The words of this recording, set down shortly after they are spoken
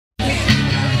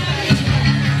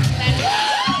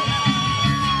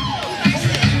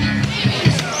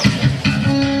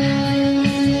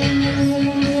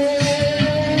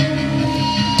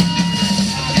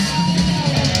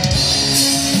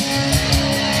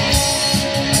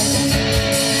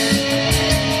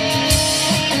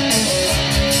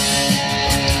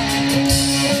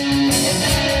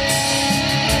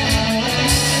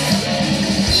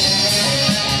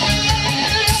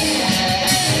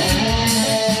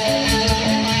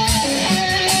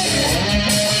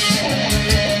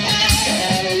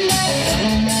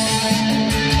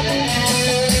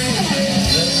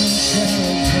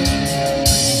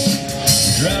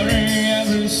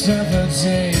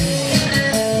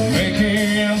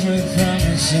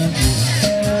simply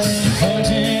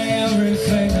pointing every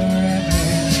finger at me,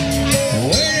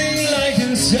 waiting like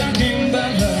a sucking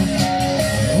butler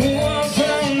who won't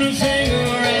found the finger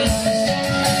ends,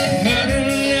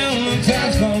 murdering down the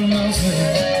path for mostly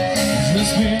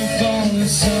just before the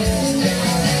sun is down.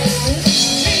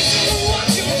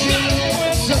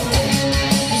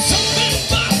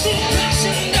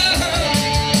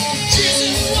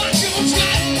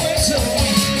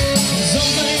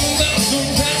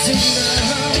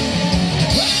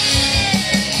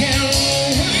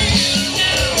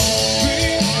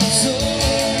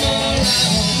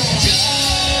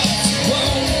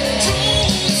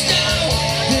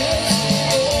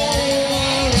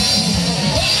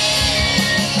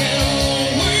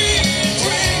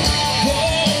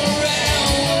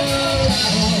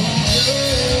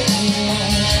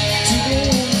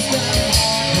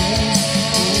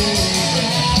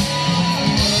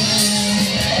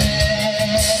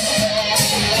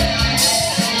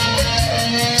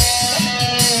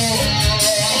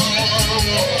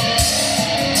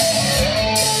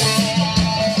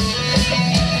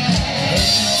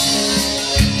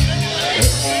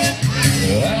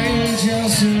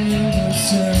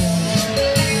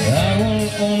 I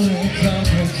won't only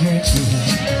complicate you,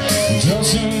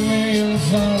 just a million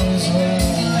flowers well.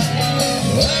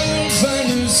 I will find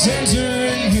the center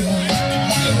in you,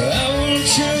 I will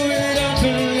chew it up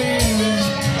and leave it.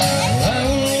 I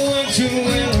will work to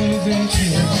elevate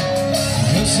you,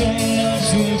 just enough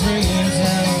to bring it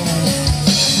down.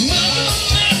 Mother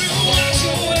Mary, watch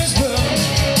you whisper,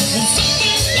 and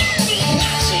something about the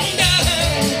passion down.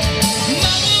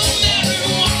 Mother Mary,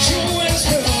 watch you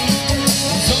whisper,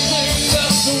 something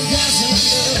about the passion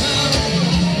down.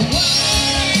 Why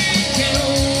can't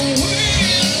we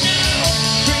now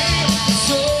be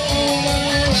so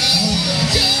around?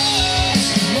 Just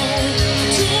want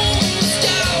to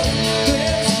stop this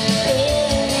war.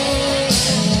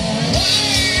 Why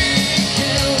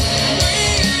can't we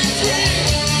dream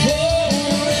forever?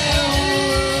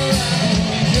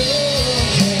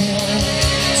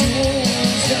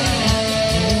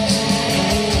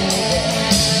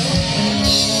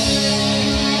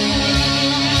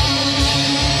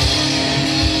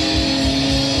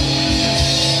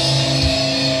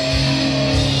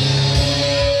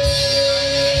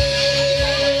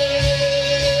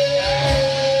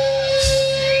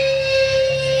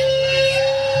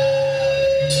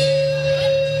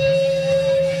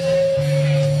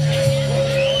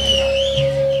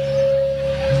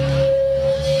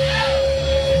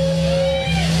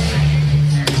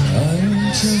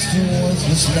 Just a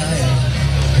worthless liar,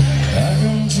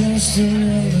 I'm just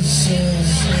another soul.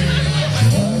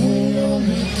 I will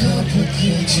only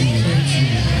complicate you,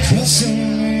 trusting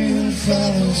me and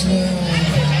follows well.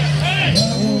 I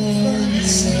will only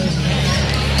say,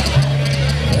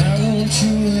 I won't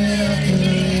chew it up and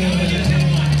leave.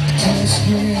 Trust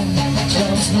me,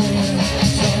 trust me,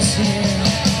 trust me,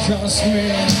 trust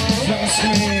me.